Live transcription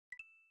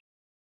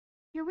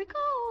Here we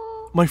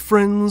go! My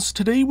friends,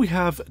 today we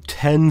have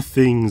 10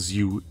 things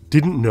you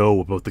didn't know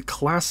about the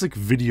classic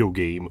video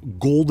game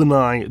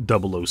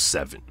GoldenEye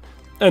 007.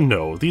 And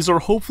no, these are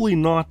hopefully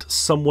not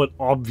somewhat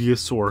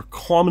obvious or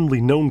commonly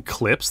known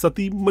clips that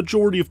the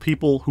majority of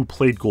people who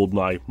played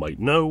GoldenEye might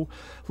know,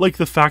 like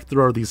the fact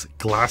there are these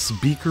glass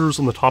beakers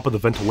on the top of the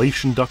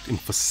ventilation duct in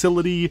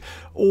Facility,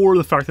 or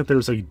the fact that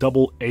there's a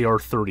double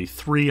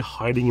AR-33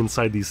 hiding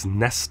inside these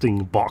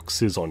nesting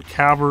boxes on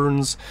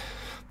Caverns.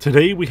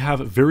 Today we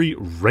have very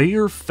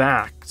rare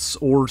facts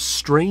or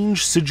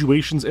strange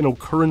situations and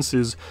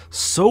occurrences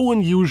so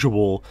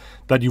unusual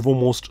that you've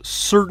almost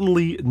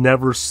certainly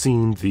never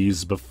seen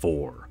these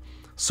before.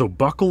 So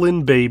buckle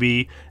in,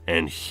 baby,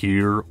 and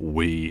here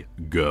we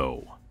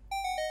go.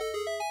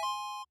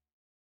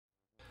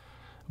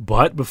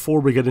 But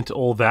before we get into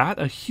all that,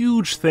 a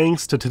huge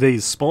thanks to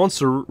today's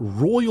sponsor,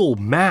 Royal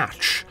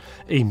Match,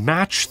 a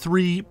Match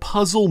 3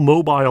 puzzle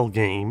mobile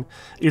game.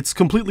 It's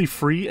completely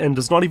free and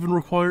does not even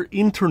require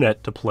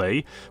internet to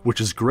play,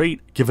 which is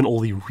great given all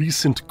the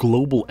recent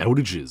global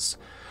outages.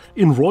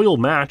 In Royal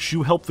Match,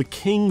 you help the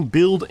king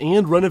build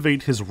and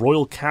renovate his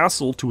royal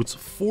castle to its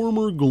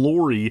former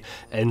glory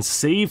and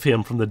save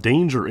him from the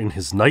danger in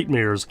his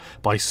nightmares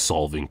by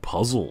solving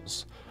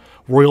puzzles.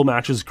 Royal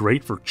Match is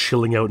great for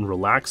chilling out and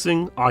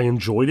relaxing. I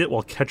enjoyed it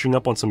while catching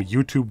up on some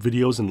YouTube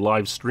videos and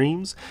live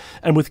streams,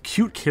 and with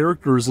cute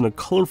characters in a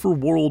colorful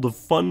world of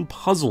fun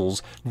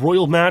puzzles,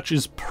 Royal Match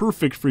is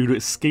perfect for you to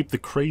escape the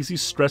crazy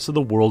stress of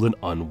the world and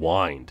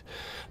unwind.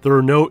 There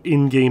are no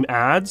in-game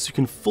ads, you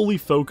can fully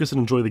focus and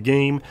enjoy the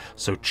game,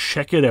 so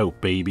check it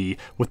out, baby,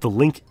 with the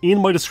link in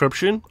my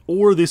description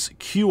or this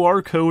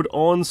QR code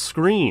on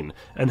screen,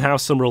 and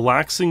have some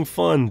relaxing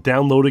fun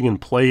downloading and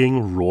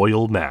playing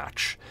Royal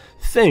Match.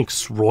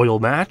 Thanks, Royal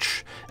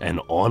Match,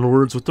 and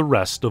onwards with the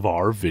rest of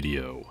our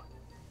video.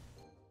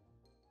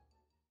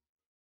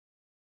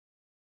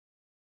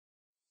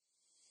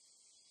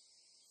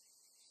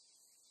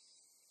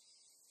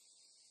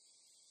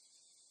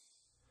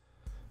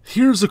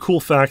 Here's a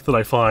cool fact that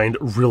I find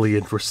really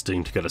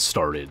interesting to get us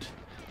started,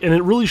 and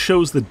it really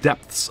shows the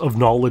depths of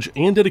knowledge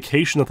and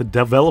dedication that the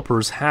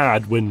developers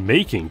had when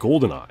making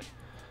GoldenEye.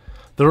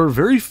 There are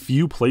very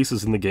few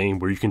places in the game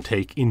where you can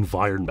take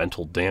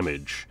environmental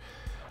damage.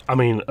 I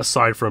mean,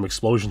 aside from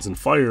explosions and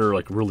fire,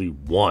 like really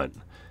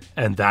one.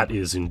 And that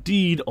is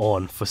indeed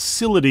on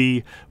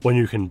Facility, when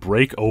you can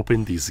break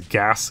open these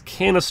gas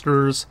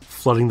canisters,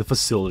 flooding the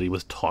facility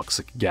with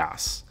toxic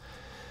gas.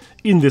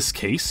 In this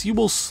case, you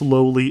will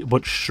slowly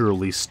but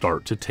surely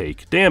start to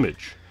take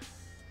damage.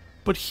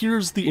 But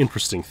here's the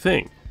interesting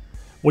thing.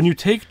 When you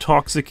take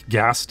toxic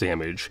gas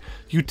damage,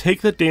 you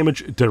take that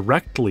damage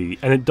directly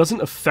and it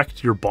doesn't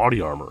affect your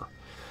body armor.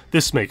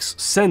 This makes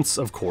sense,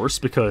 of course,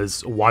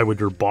 because why would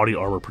your body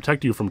armor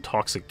protect you from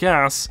toxic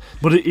gas?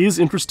 But it is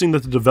interesting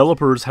that the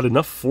developers had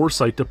enough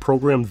foresight to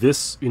program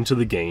this into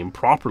the game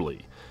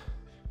properly.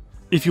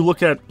 If you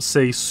look at,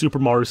 say, Super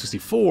Mario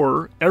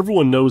 64,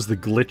 everyone knows the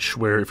glitch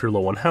where if you're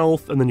low on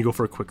health and then you go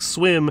for a quick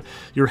swim,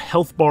 your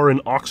health bar and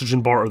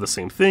oxygen bar are the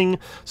same thing,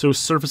 so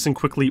surfacing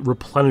quickly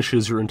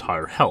replenishes your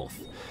entire health.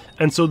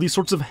 And so these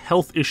sorts of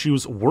health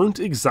issues weren't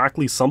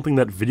exactly something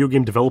that video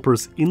game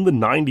developers in the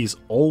 90s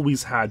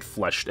always had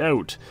fleshed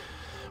out.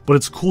 But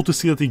it's cool to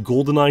see that the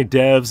GoldenEye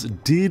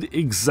devs did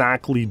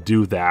exactly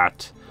do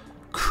that.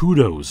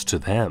 Kudos to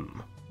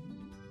them.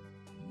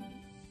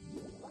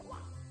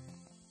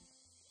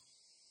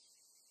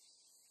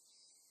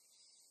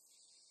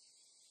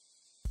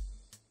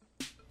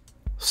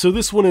 So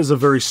this one is a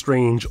very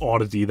strange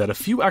oddity that a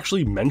few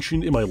actually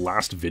mentioned in my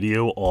last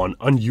video on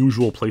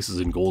unusual places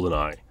in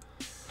GoldenEye.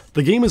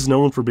 The game is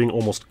known for being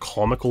almost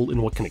comical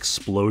in what can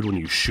explode when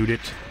you shoot it.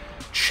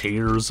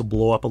 Chairs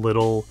blow up a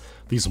little,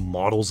 these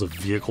models of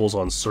vehicles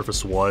on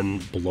Surface 1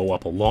 blow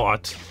up a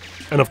lot,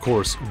 and of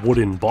course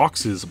wooden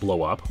boxes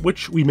blow up,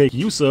 which we make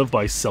use of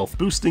by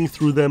self-boosting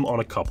through them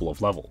on a couple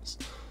of levels.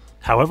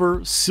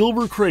 However,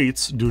 silver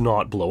crates do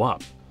not blow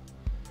up.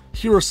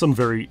 Here are some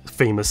very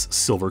famous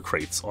silver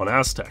crates on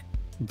Aztec.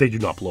 They do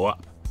not blow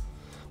up.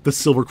 The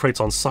silver crates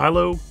on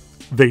Silo,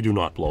 they do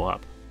not blow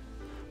up.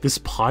 This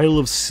pile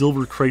of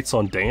silver crates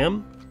on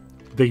Dam,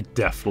 they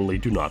definitely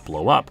do not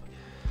blow up.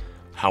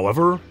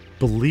 However,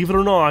 believe it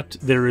or not,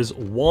 there is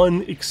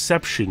one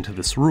exception to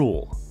this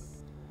rule.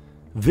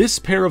 This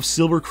pair of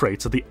silver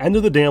crates at the end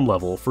of the dam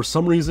level, for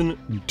some reason,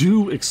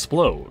 do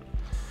explode.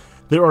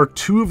 There are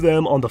two of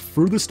them on the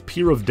furthest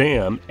pier of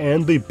Dam,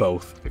 and they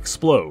both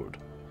explode.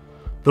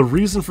 The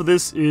reason for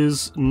this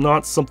is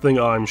not something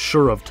I'm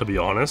sure of, to be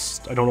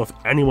honest. I don't know if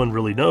anyone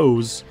really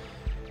knows,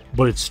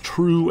 but it's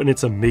true and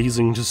it's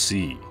amazing to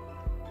see.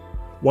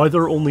 Why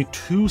there are only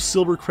two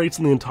silver crates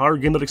in the entire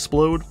game that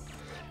explode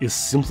is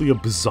simply a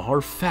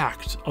bizarre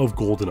fact of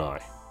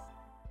GoldenEye.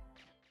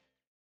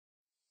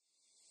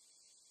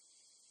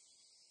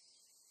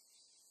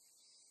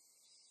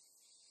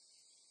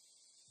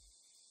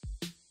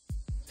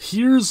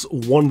 Here's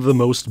one of the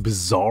most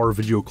bizarre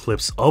video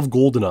clips of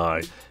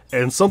GoldenEye,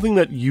 and something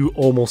that you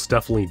almost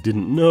definitely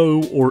didn't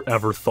know or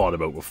ever thought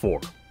about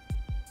before.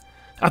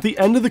 At the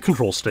end of the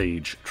control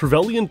stage,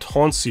 Trevelyan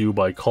taunts you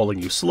by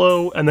calling you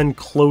slow and then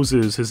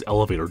closes his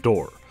elevator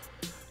door.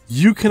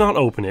 You cannot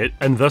open it,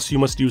 and thus you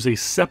must use a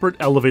separate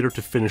elevator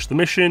to finish the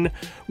mission,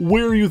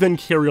 where you then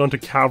carry on to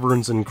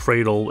Caverns and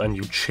Cradle and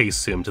you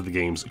chase him to the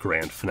game's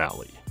grand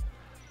finale.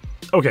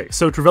 Okay,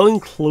 so Trevelyan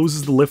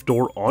closes the lift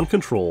door on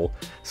control,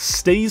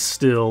 stays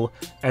still,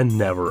 and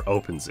never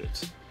opens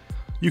it.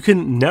 You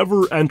can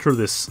never enter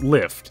this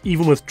lift,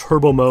 even with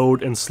turbo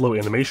mode and slow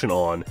animation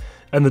on,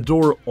 and the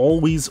door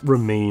always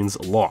remains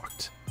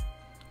locked.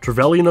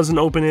 Trevelyan doesn't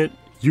open it,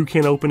 you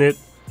can't open it.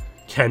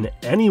 Can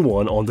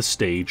anyone on the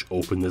stage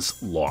open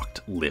this locked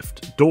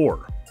lift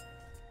door?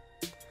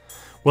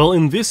 Well,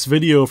 in this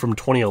video from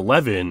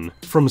 2011,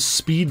 from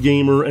Speed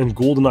Gamer and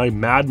GoldenEye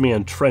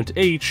madman Trent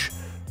H,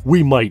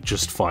 we might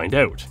just find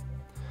out.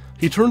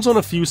 He turns on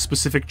a few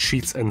specific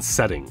cheats and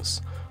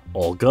settings: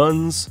 all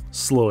guns,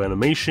 slow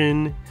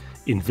animation,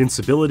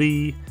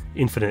 invincibility,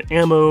 infinite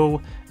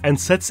ammo, and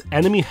sets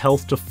enemy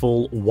health to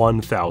full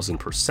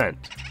 1000%.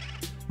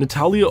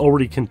 Natalia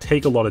already can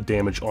take a lot of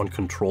damage on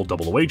control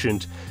double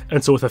agent,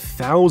 and so with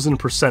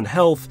 1000%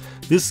 health,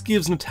 this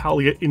gives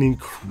Natalia an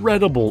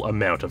incredible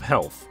amount of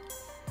health.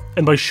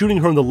 And by shooting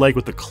her in the leg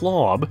with the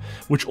Clob,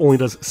 which only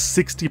does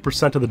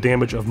 60% of the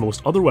damage of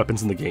most other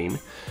weapons in the game,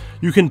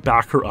 you can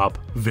back her up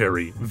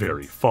very,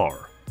 very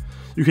far.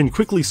 You can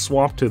quickly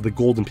swap to the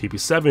golden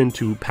PP7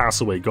 to pass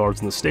away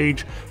guards on the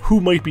stage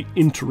who might be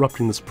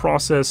interrupting this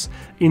process,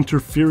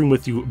 interfering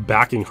with you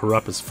backing her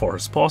up as far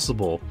as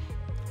possible.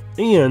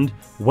 And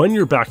when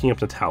you're backing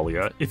up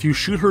Natalia, if you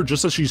shoot her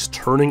just as she's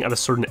turning at a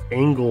certain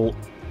angle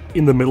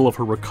in the middle of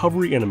her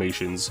recovery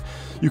animations,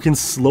 you can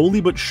slowly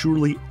but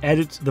surely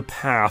edit the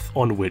path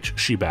on which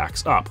she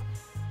backs up.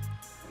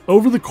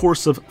 Over the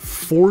course of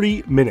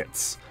 40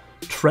 minutes,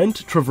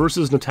 Trent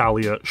traverses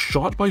Natalia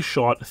shot by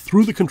shot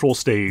through the control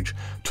stage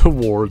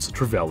towards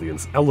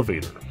Trevelyan's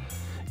elevator,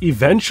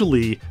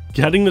 eventually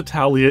getting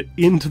Natalia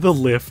into the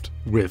lift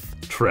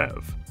with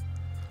Trev.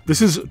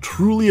 This is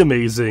truly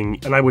amazing,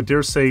 and I would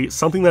dare say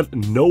something that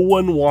no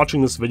one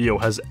watching this video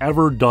has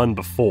ever done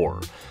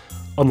before.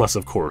 Unless,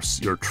 of course,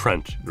 you're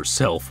Trent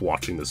yourself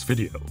watching this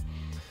video.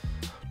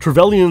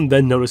 Trevelyan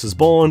then notices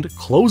Bond,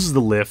 closes the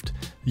lift,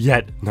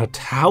 yet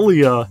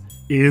Natalia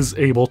is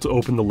able to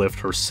open the lift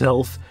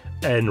herself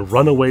and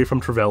run away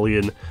from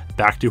Trevelyan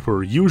back to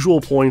her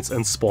usual points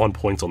and spawn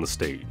points on the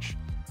stage.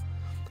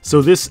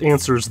 So this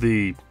answers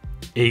the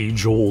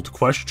age-old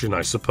question,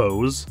 I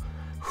suppose.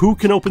 Who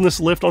can open this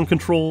lift on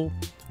control?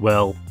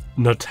 Well,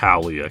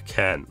 Natalia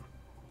can.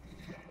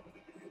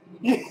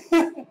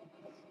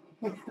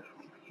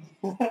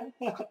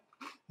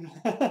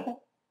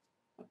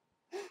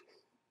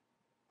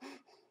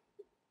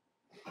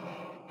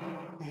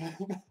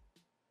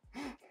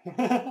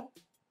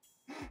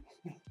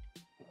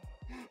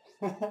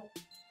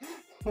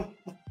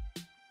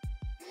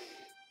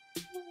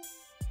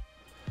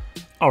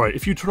 Alright,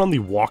 if you turn on the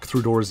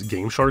walkthrough doors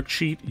Game Shark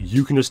cheat,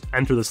 you can just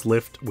enter this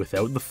lift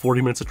without the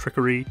 40 minutes of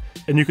trickery,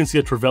 and you can see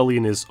that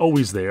Trevelyan is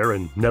always there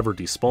and never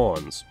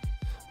despawns.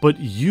 But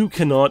you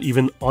cannot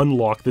even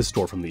unlock this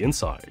door from the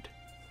inside.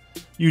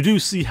 You do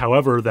see,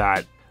 however,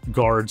 that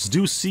guards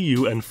do see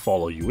you and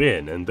follow you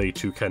in, and they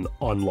too can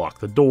unlock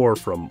the door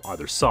from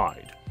either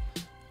side.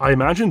 I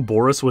imagine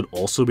Boris would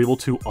also be able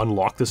to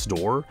unlock this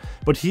door,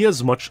 but he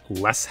has much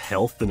less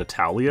health than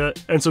Natalia,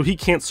 and so he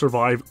can't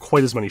survive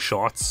quite as many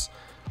shots.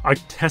 I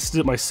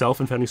tested it myself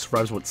and found he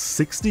survives, what,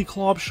 60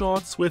 Clob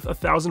shots with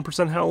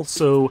 1000% health,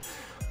 so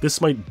this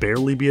might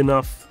barely be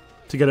enough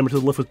to get him into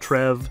the lift with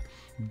Trev,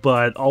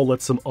 but I'll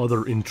let some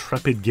other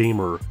intrepid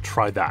gamer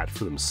try that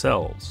for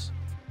themselves.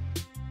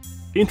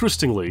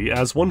 Interestingly,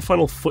 as one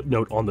final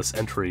footnote on this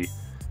entry,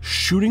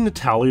 shooting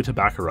Natalia to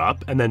back her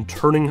up and then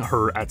turning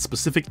her at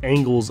specific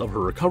angles of her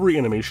recovery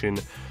animation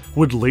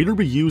would later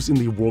be used in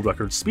the world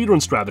record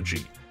speedrun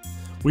strategy.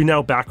 We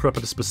now back her up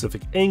at a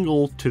specific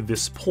angle to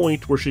this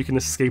point where she can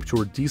escape to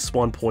her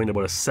despawn point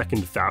about a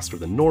second faster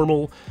than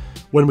normal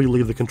when we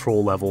leave the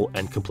control level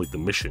and complete the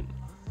mission.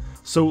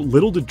 So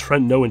little did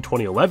Trent know in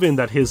 2011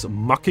 that his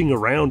mucking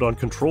around on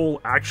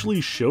control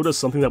actually showed us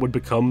something that would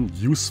become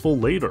useful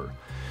later.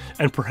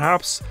 And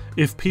perhaps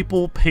if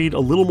people paid a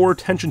little more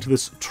attention to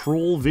this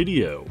troll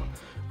video,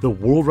 the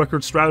world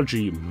record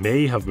strategy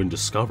may have been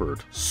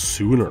discovered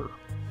sooner.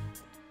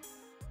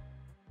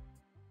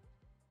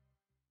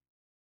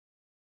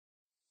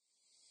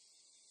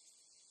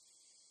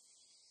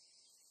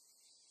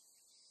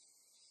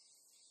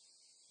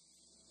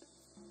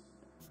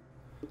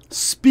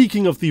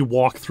 Speaking of the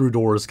walkthrough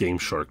doors Game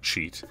Shark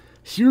cheat,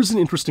 here's an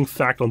interesting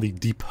fact on the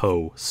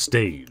Depot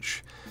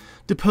stage.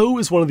 Depot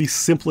is one of the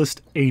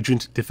simplest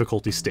agent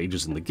difficulty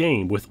stages in the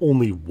game, with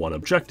only one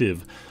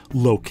objective: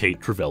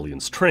 locate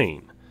Trevelyan's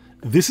train.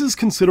 This is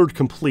considered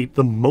complete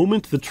the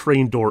moment the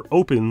train door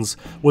opens,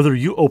 whether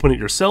you open it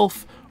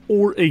yourself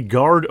or a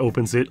guard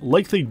opens it,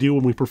 like they do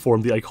when we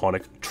perform the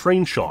iconic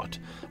train shot,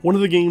 one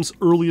of the game's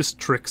earliest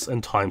tricks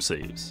and time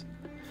saves.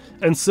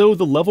 And so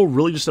the level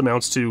really just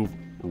amounts to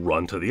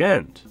run to the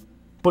end,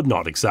 but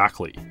not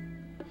exactly.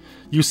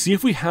 You see,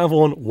 if we have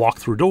on walk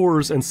through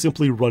doors and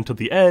simply run to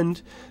the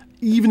end,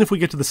 even if we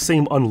get to the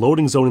same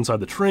unloading zone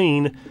inside the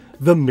train,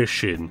 the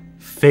mission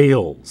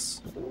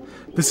fails.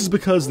 This is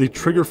because the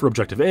trigger for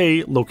Objective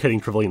A,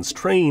 locating Trevelyan's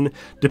train,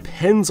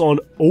 depends on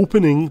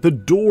opening the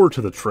door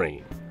to the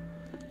train.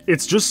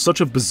 It's just such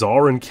a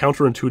bizarre and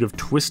counterintuitive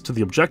twist to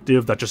the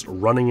objective that just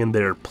running in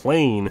their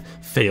plane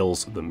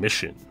fails the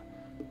mission.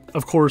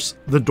 Of course,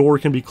 the door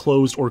can be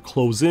closed or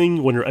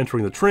closing when you're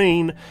entering the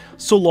train,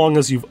 so long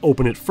as you've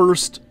opened it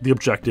first, the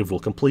objective will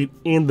complete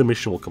and the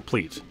mission will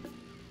complete.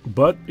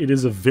 But it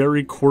is a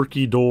very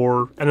quirky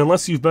door, and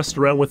unless you've messed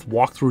around with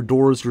walk-through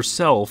doors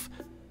yourself,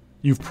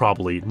 you've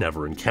probably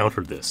never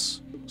encountered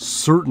this.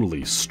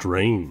 Certainly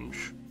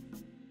strange.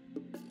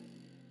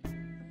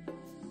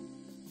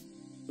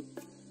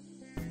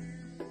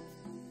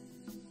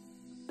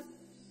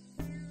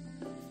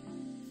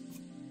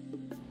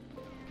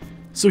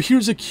 So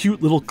here's a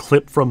cute little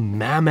clip from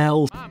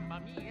Mamel.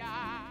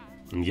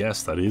 And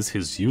yes, that is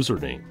his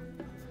username.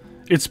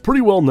 It's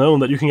pretty well known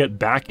that you can get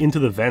back into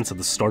the vents at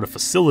the start of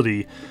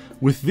Facility,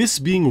 with this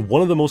being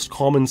one of the most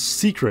common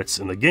secrets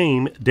in the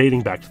game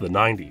dating back to the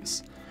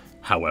 90s.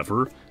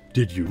 However,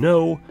 did you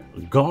know,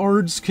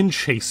 guards can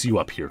chase you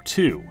up here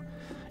too?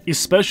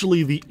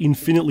 Especially the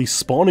infinitely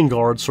spawning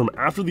guards from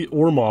after the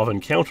Ormov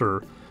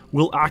encounter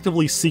will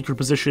actively seek your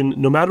position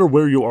no matter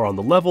where you are on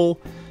the level,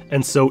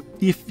 and so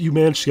if you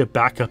manage to get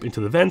back up into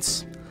the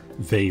vents,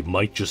 they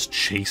might just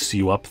chase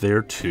you up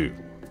there too.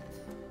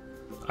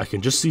 I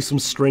can just see some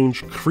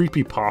strange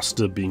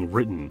creepypasta being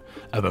written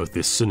about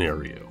this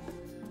scenario.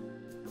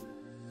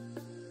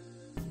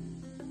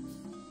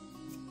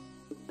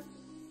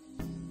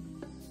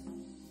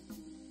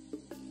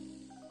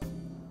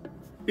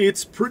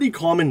 It's pretty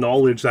common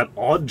knowledge that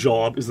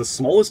Oddjob is the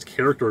smallest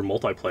character in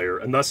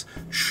multiplayer, and thus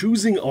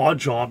choosing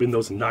Oddjob in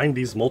those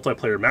 90s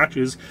multiplayer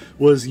matches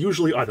was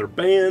usually either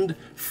banned,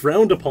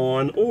 frowned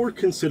upon, or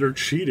considered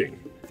cheating.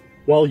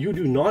 While you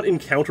do not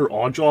encounter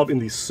Oddjob in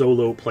the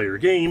solo player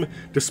game,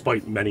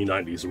 despite many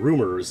 90s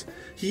rumors,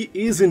 he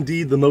is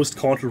indeed the most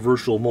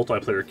controversial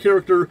multiplayer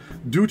character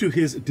due to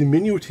his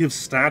diminutive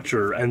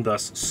stature and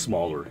thus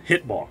smaller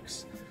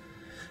hitbox.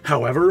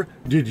 However,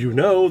 did you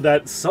know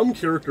that some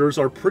characters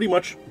are pretty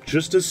much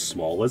just as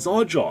small as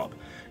Oddjob?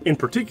 In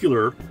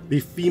particular,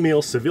 the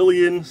female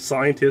civilian,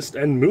 scientist,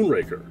 and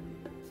Moonraker.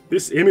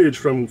 This image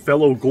from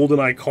fellow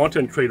GoldenEye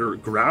content creator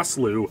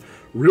Grassloo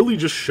really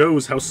just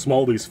shows how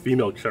small these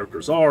female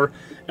characters are,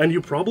 and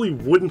you probably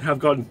wouldn't have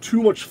gotten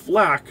too much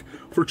flack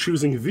for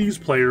choosing these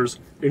players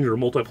in your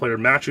multiplayer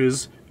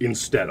matches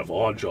instead of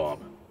Oddjob.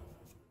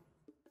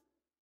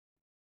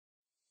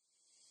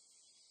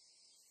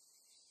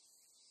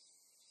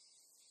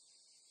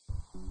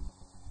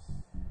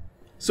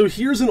 So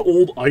here's an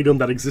old item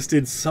that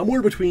existed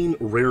somewhere between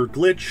rare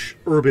glitch,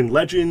 urban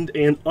legend,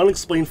 and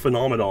unexplained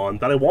phenomenon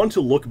that I want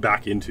to look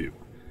back into.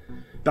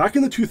 Back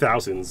in the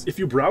 2000s, if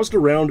you browsed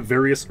around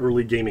various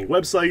early gaming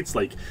websites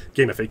like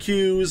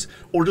GameFAQs,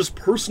 or just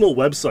personal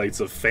websites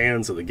of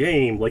fans of the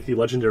game like the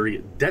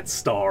legendary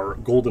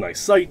DebtStar GoldenEye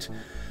site,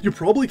 you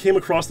probably came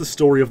across the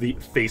story of the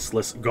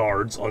Faceless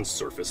Guards on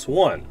Surface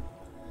 1.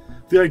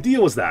 The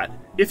idea was that,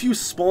 if you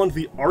spawned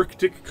the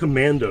Arctic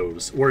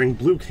Commandos wearing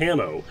blue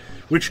camo,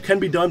 which can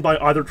be done by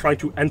either trying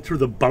to enter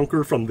the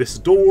bunker from this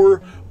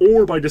door,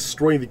 or by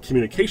destroying the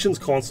communications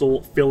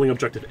console failing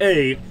Objective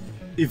A,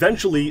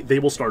 eventually they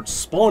will start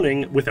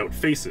spawning without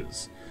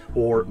faces,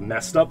 or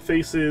messed up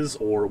faces,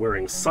 or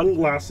wearing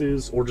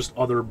sunglasses, or just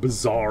other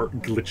bizarre,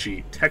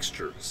 glitchy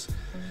textures.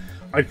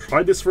 I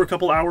tried this for a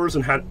couple hours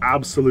and had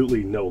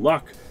absolutely no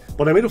luck,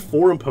 but I made a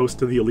forum post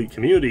to the Elite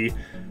community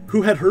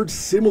who had heard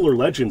similar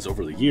legends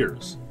over the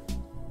years.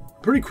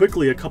 Pretty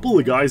quickly, a couple of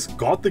the guys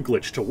got the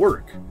glitch to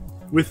work.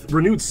 With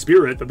renewed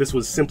spirit that this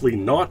was simply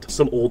not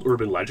some old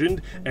urban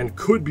legend and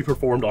could be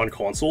performed on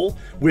console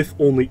with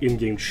only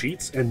in-game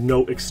cheats and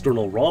no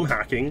external ROM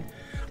hacking,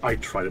 I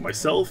tried it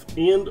myself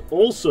and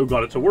also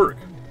got it to work.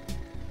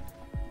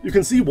 You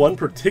can see one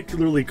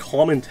particularly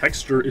common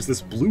texture is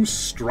this blue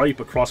stripe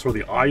across where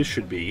the eyes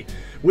should be,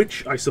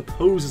 which I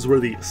suppose is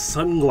where the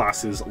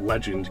sunglasses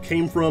legend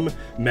came from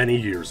many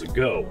years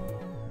ago.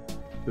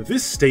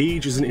 This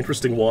stage is an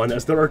interesting one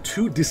as there are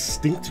two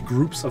distinct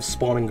groups of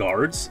spawning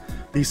guards,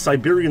 the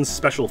Siberian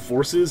Special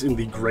Forces in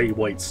the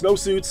grey-white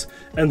snowsuits,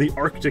 and the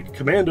Arctic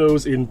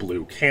Commandos in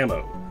blue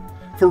camo.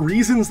 For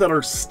reasons that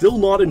are still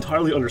not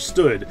entirely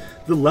understood,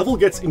 the level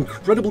gets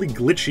incredibly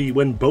glitchy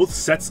when both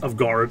sets of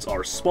guards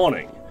are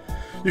spawning.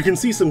 You can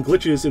see some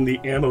glitches in the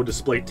ammo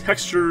display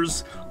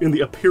textures, in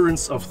the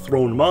appearance of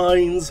thrown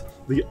mines,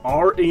 the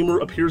R-aimer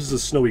appears as a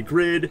snowy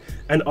grid,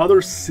 and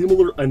other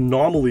similar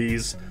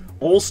anomalies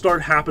all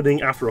start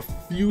happening after a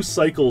few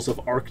cycles of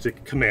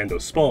Arctic Commando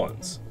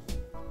spawns.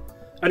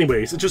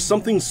 Anyways, it's just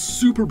something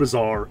super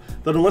bizarre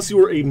that unless you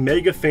were a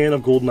mega fan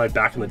of GoldenEye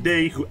back in the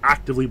day who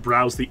actively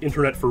browsed the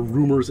internet for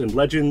rumors and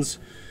legends,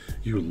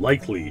 you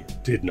likely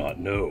did not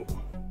know.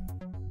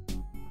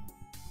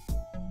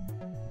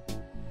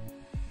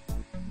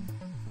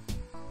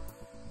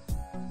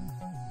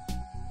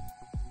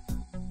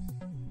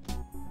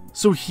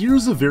 So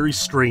here's a very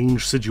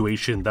strange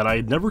situation that I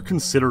had never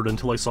considered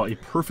until I saw a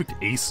Perfect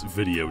Ace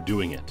video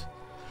doing it.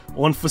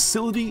 On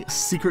Facility,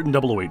 Secret and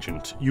Double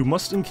Agent, you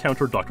must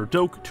encounter Dr.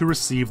 Doak to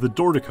receive the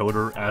door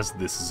decoder, as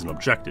this is an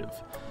objective.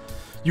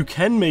 You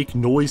can make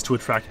noise to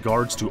attract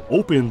guards to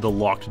open the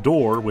locked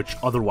door, which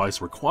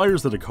otherwise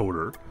requires the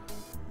decoder,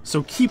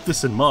 so keep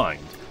this in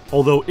mind.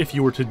 Although if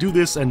you were to do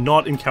this and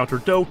not encounter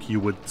Doak, you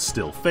would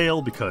still fail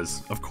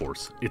because, of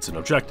course, it's an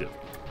objective.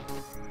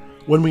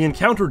 When we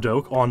encounter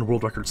Doak on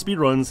world record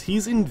speedruns,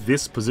 he's in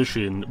this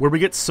position where we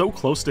get so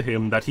close to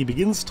him that he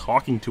begins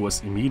talking to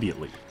us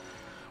immediately.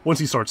 Once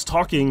he starts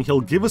talking, he'll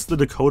give us the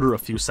decoder a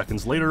few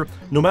seconds later,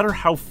 no matter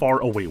how far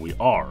away we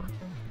are.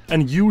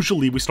 And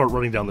usually we start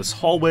running down this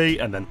hallway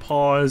and then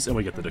pause and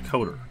we get the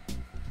decoder.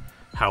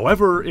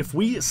 However, if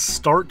we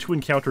start to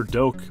encounter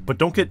Doak but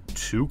don't get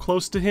too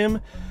close to him,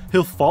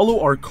 he'll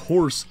follow our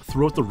course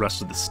throughout the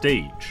rest of the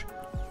stage.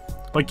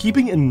 By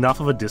keeping enough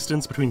of a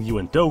distance between you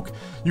and Doak,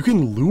 you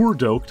can lure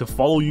Doak to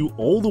follow you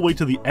all the way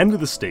to the end of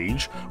the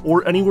stage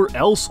or anywhere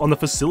else on the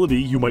facility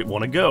you might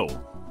want to go.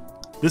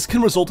 This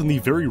can result in the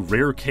very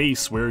rare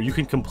case where you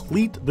can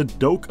complete the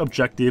Doak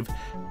objective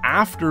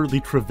after the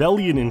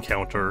Trevelyan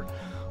encounter,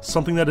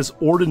 something that is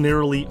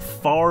ordinarily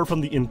far from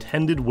the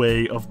intended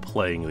way of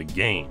playing the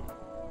game.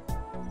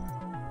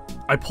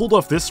 I pulled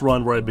off this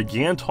run where I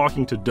began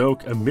talking to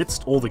Doak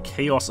amidst all the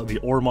chaos of the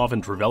Ormov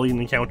and Trevelyan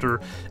encounter,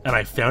 and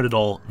I found it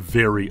all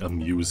very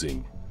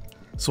amusing.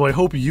 So I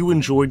hope you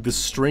enjoyed this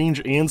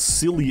strange and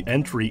silly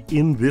entry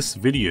in this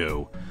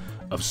video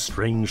of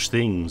strange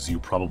things you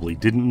probably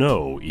didn't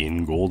know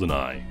in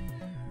GoldenEye.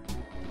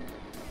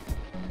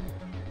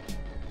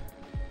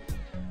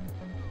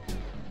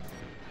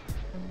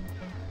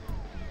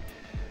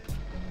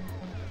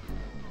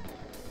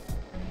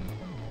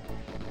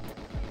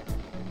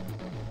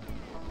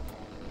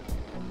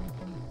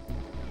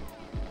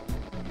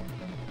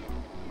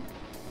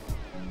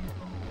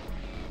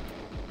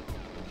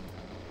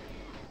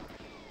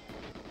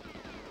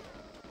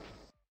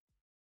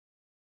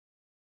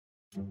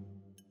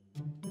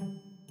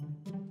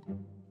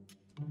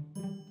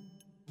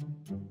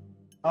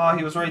 Oh,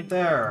 he was right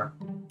there.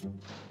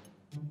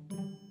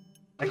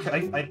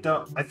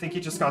 I think he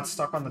just got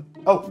stuck on the...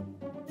 Oh!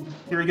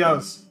 Here he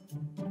goes.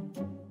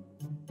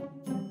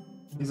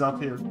 He's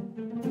up here.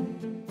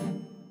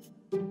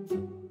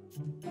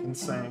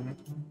 Insane.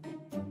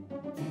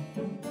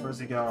 Where's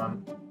he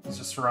going? He's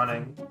just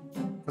running.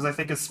 Because I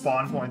think his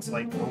spawn point's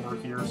like over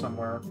here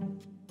somewhere.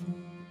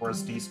 Or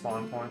his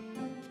despawn point.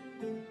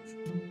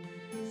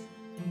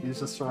 He's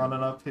just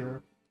running up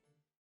here.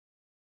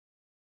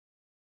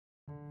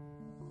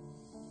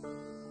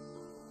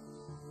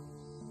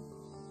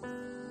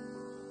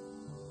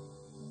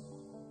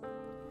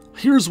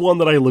 Here's one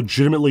that I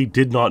legitimately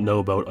did not know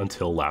about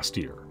until last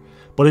year,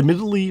 but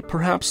admittedly,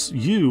 perhaps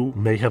you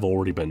may have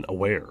already been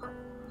aware.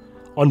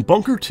 On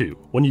Bunker 2,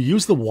 when you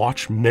use the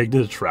watch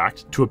magnet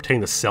attract to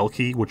obtain the cell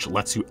key which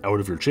lets you out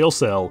of your jail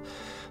cell,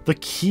 the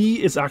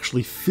key is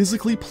actually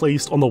physically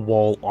placed on the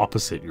wall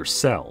opposite your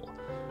cell.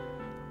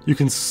 You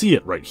can see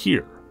it right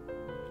here.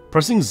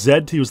 Pressing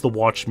Z to use the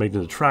watch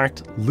magnet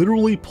attract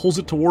literally pulls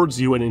it towards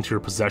you and into your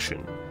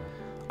possession.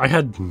 I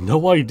had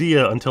no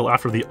idea until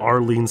after the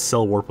Arlene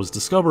cell warp was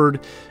discovered,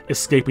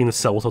 escaping the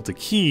cell without the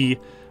key,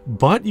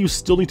 but you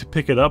still need to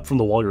pick it up from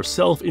the wall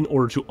yourself in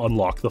order to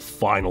unlock the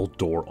final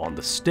door on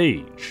the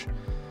stage.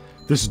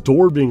 This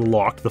door being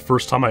locked the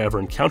first time I ever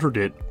encountered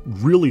it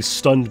really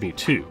stunned me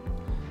too.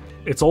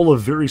 It's all a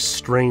very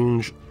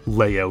strange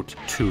layout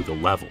to the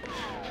level.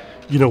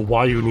 You know,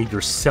 why you need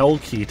your cell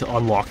key to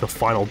unlock the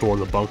final door in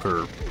the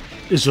bunker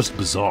is just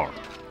bizarre.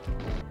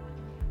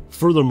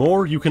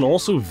 Furthermore, you can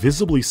also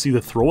visibly see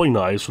the throwing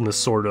knives from this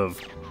sort of,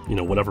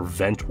 whatever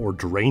vent or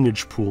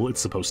drainage pool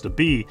it's supposed to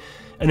be,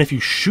 and if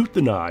you shoot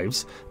the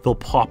knives, they'll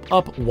pop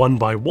up one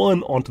by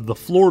one onto the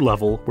floor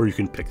level where you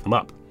can pick them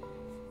up.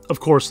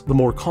 Of course, the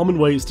more common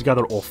way is to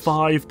gather all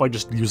 5 by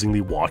just using the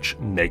watch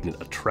magnet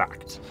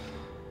attract.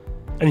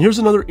 And here's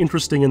another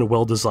interesting and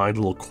well-designed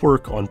little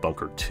quirk on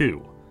Bunker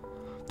 2.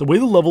 The way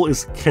the level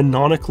is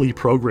canonically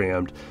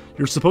programmed,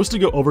 you're supposed to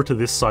go over to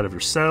this side of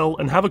your cell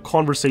and have a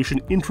conversation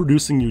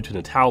introducing you to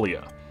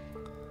Natalia.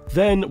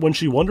 Then, when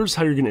she wonders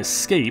how you're going to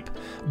escape,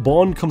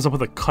 Bond comes up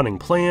with a cunning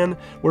plan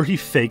where he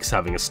fakes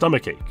having a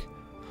stomachache.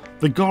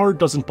 The guard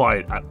doesn't buy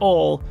it at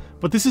all,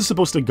 but this is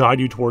supposed to guide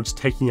you towards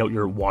taking out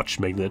your watch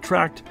magnet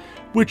attract,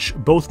 which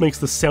both makes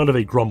the sound of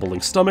a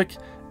grumbling stomach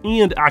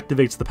and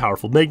activates the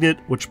powerful magnet,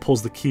 which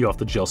pulls the key off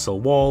the jail cell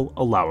wall,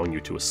 allowing you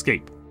to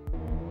escape.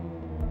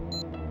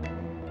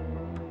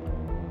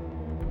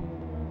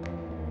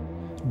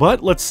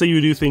 But let's say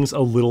you do things a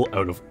little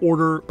out of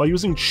order by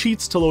using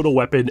cheats to load a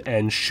weapon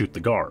and shoot the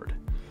guard.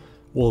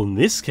 Well, in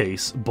this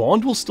case,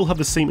 Bond will still have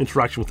the same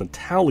interaction with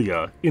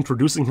Natalia,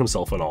 introducing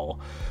himself and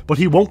all, but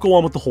he won't go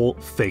on with the whole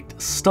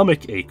faked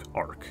stomach ache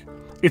arc.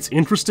 It's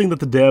interesting that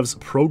the devs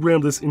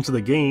programmed this into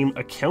the game,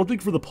 accounting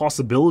for the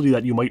possibility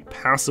that you might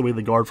pass away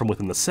the guard from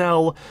within the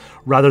cell,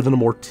 rather than a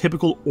more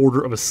typical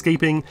order of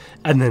escaping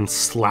and then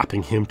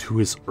slapping him to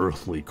his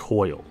earthly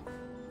coil.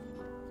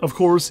 Of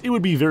course, it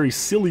would be very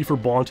silly for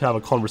Bond to have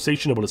a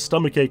conversation about a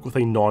stomachache with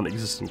a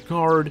non-existent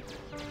guard,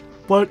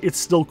 but it's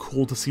still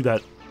cool to see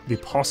that the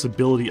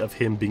possibility of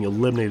him being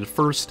eliminated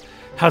first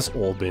has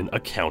all been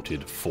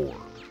accounted for.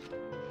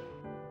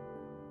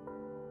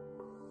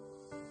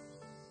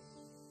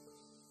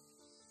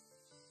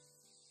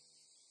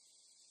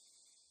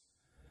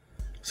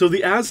 So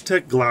the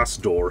Aztec glass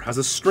door has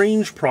a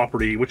strange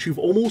property which you've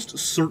almost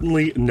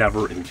certainly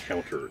never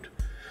encountered.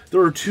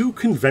 There are two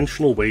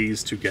conventional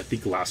ways to get the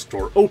glass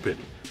door open.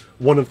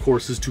 One, of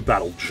course, is to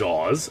battle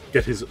Jaws,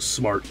 get his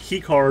smart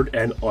keycard,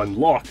 and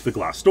unlock the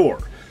glass door.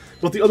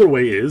 But the other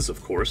way is,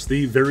 of course,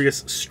 the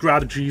various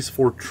strategies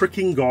for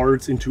tricking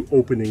guards into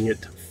opening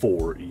it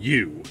for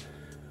you.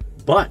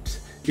 But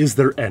is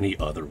there any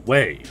other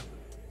way?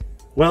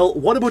 Well,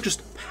 what about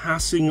just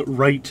passing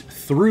right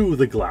through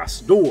the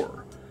glass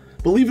door?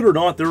 Believe it or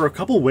not, there are a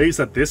couple ways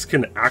that this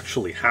can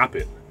actually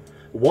happen.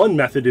 One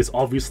method is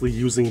obviously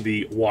using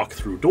the walk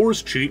through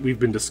doors cheat we've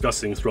been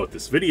discussing throughout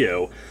this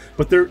video,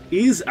 but there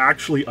is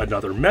actually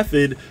another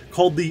method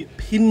called the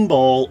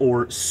pinball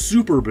or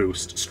super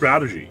boost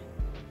strategy.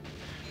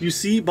 You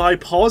see, by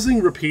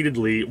pausing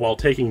repeatedly while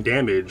taking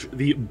damage,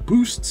 the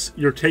boosts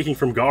you're taking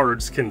from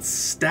guards can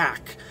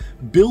stack,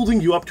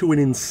 building you up to an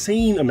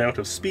insane amount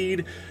of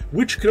speed,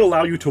 which can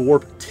allow you to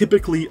warp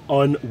typically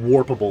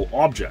unwarpable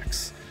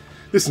objects.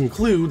 This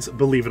includes,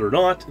 believe it or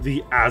not,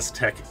 the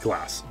Aztec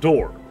glass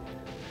door.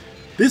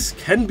 This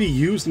can be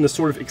used in a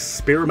sort of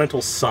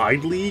experimental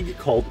side league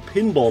called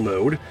Pinball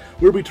Mode,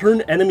 where we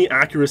turn enemy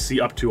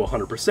accuracy up to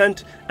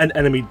 100% and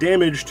enemy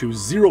damage to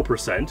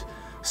 0%,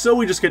 so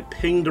we just get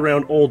pinged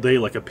around all day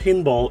like a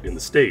pinball in the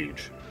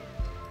stage.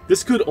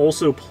 This could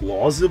also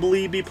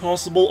plausibly be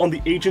possible on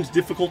the Agent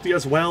difficulty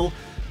as well,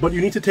 but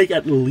you need to take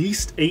at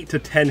least 8 to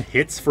 10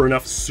 hits for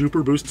enough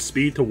super boost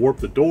speed to warp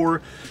the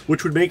door,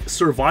 which would make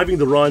surviving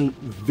the run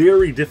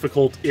very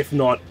difficult, if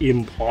not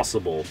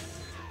impossible.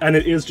 And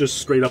it is just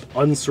straight up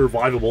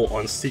unsurvivable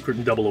on Secret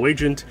and 00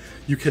 Agent.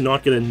 You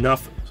cannot get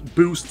enough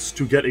boosts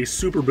to get a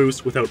super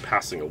boost without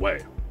passing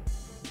away.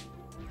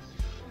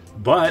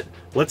 But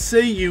let's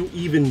say you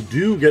even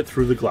do get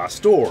through the glass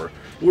door,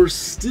 we're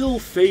still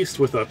faced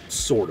with a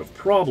sort of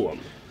problem.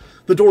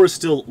 The door is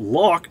still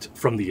locked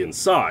from the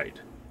inside.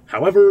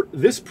 However,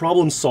 this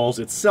problem solves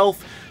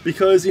itself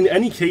because in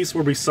any case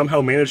where we somehow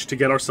manage to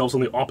get ourselves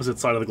on the opposite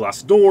side of the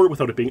glass door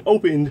without it being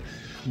opened,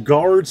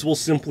 guards will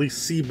simply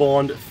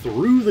C-bond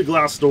through the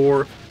glass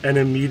door and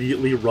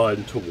immediately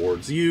run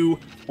towards you,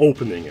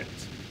 opening it.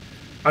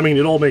 I mean,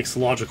 it all makes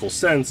logical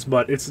sense,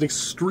 but it's an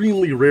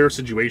extremely rare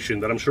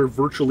situation that I'm sure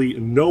virtually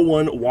no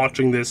one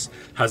watching this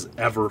has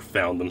ever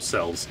found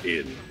themselves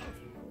in.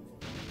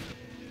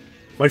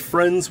 My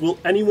friends, will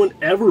anyone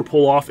ever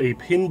pull off a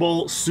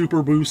pinball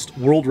super boost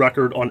world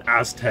record on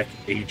Aztec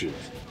Agent?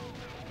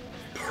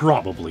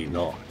 Probably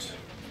not.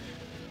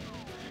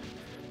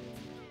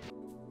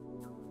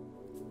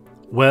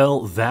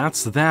 Well,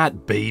 that's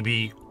that,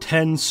 baby.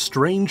 10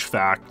 strange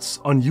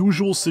facts,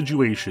 unusual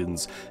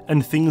situations,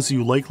 and things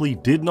you likely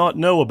did not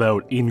know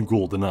about in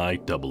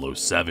GoldenEye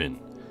 007.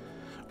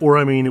 Or,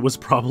 I mean, it was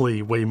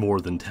probably way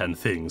more than 10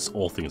 things,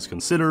 all things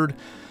considered.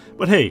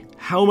 But hey,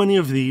 how many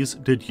of these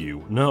did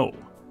you know?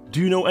 Do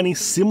you know any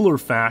similar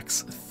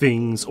facts,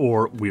 things,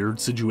 or weird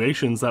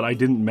situations that I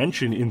didn't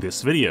mention in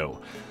this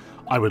video?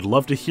 I would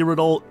love to hear it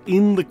all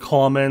in the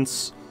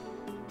comments.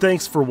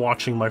 Thanks for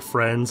watching, my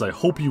friends. I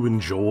hope you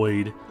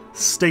enjoyed.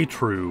 Stay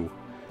true,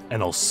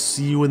 and I'll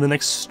see you in the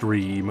next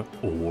stream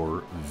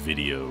or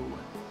video.